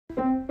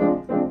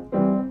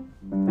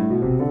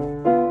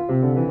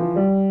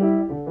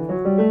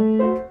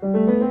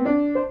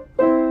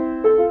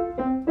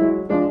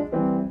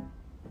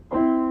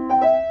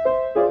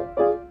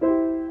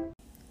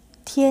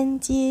天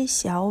街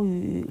小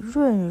雨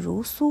润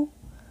如酥，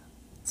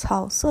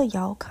草色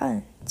遥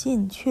看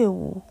近却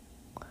无。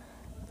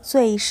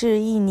最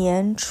是一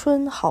年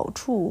春好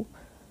处，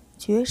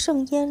绝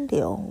胜烟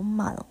柳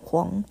满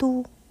皇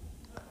都。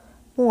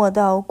莫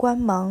道官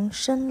忙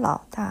身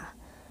老大，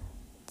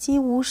几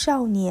无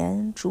少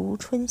年逐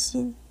春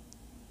心。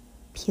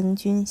凭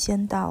君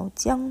先到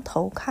江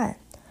头看，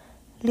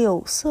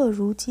柳色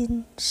如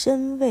今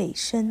深未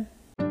深。